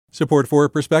Support for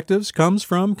Perspectives comes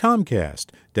from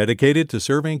Comcast, dedicated to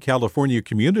serving California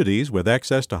communities with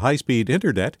access to high-speed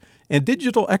internet and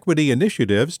digital equity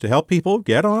initiatives to help people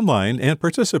get online and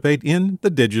participate in the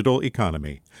digital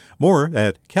economy. More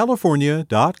at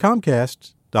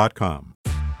california.comcast.com.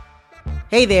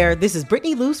 Hey there, this is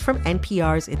Brittany Luce from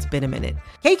NPR's It's Been a Minute.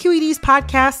 KQED's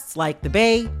podcasts like The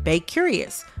Bay, Bay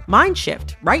Curious, Mind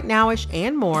Shift, Right Nowish,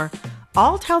 and more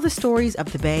all tell the stories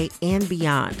of the Bay and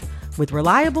beyond with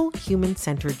reliable,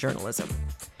 human-centered journalism.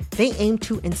 They aim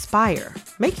to inspire,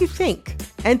 make you think,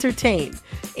 entertain,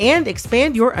 and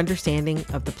expand your understanding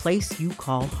of the place you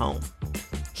call home.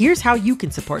 Here's how you can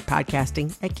support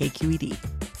podcasting at KQED.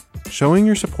 Showing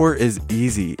your support is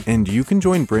easy, and you can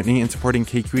join Brittany in supporting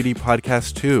KQED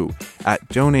Podcast too at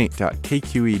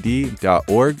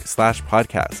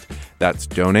donate.kqed.org/podcast. That's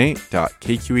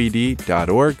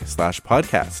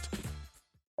donate.kqed.org/podcast.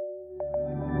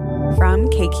 From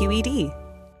KQED.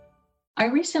 I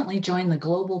recently joined the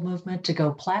global movement to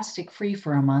go plastic-free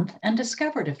for a month and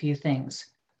discovered a few things.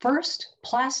 First,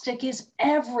 plastic is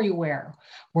everywhere.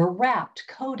 We're wrapped,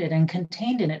 coated, and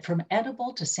contained in it from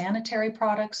edible to sanitary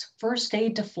products, first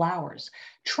aid to flowers.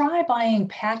 Try buying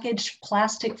packaged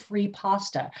plastic-free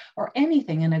pasta or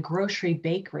anything in a grocery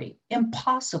bakery.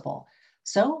 Impossible.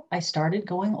 So I started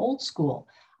going old school.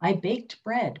 I baked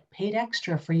bread, paid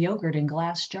extra for yogurt in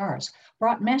glass jars,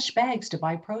 brought mesh bags to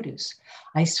buy produce.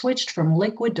 I switched from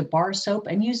liquid to bar soap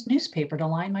and used newspaper to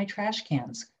line my trash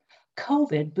cans.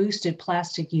 COVID boosted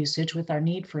plastic usage with our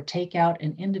need for takeout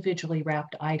and individually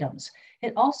wrapped items.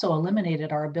 It also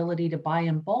eliminated our ability to buy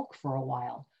in bulk for a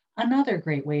while. Another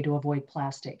great way to avoid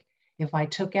plastic. If I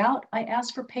took out, I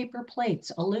asked for paper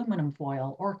plates, aluminum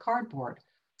foil, or cardboard.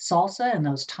 Salsa in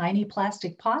those tiny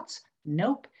plastic pots?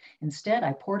 Nope. Instead,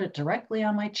 I poured it directly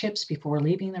on my chips before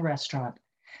leaving the restaurant.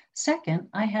 Second,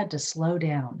 I had to slow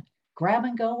down. Grab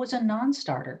and go was a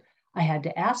non-starter. I had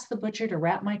to ask the butcher to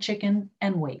wrap my chicken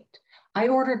and wait. I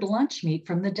ordered lunch meat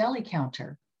from the deli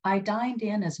counter. I dined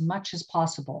in as much as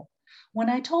possible. When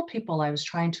I told people I was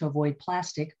trying to avoid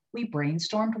plastic, we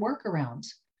brainstormed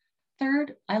workarounds.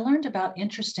 Third, I learned about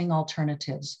interesting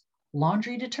alternatives.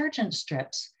 Laundry detergent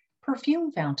strips,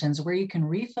 perfume fountains where you can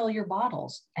refill your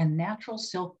bottles, and natural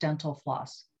silk dental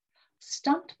floss.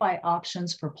 Stumped by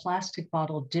options for plastic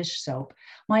bottle dish soap,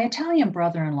 my Italian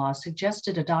brother-in-law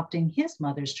suggested adopting his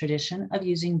mother's tradition of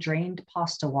using drained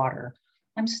pasta water.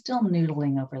 I'm still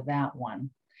noodling over that one.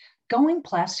 Going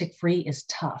plastic-free is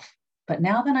tough, but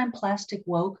now that I'm plastic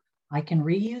woke, I can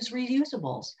reuse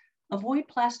reusables, avoid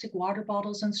plastic water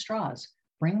bottles and straws,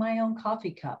 bring my own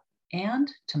coffee cup,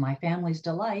 and, to my family's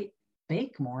delight,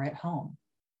 bake more at home.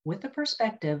 With a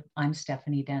Perspective, I'm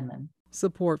Stephanie Denman.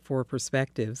 Support for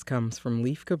Perspectives comes from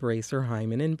Leif Cabraser,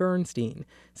 Hyman, and Bernstein,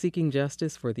 seeking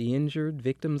justice for the injured,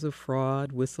 victims of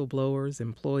fraud, whistleblowers,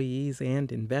 employees,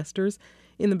 and investors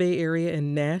in the Bay Area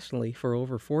and nationally for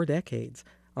over 4 decades.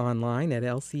 Online at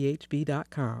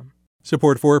lchb.com.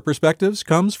 Support for Perspectives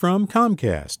comes from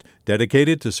Comcast,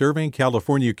 dedicated to serving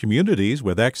California communities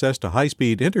with access to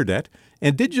high-speed internet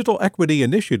and digital equity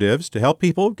initiatives to help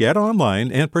people get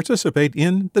online and participate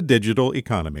in the digital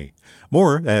economy.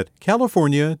 More at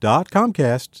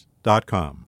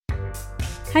california.comcast.com.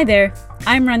 Hi there,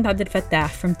 I'm Rand Abdel Fattah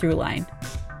from Throughline.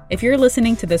 If you're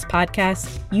listening to this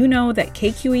podcast, you know that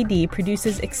KQED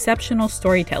produces exceptional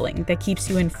storytelling that keeps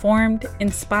you informed,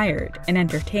 inspired, and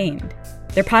entertained.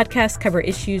 Their podcasts cover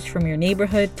issues from your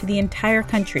neighborhood to the entire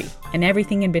country and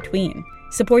everything in between.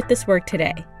 Support this work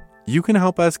today. You can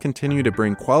help us continue to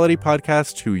bring quality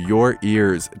podcasts to your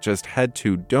ears. Just head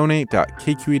to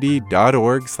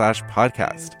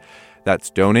donate.kqed.org/podcast. That's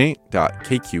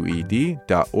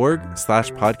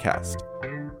donate.kqed.org/podcast.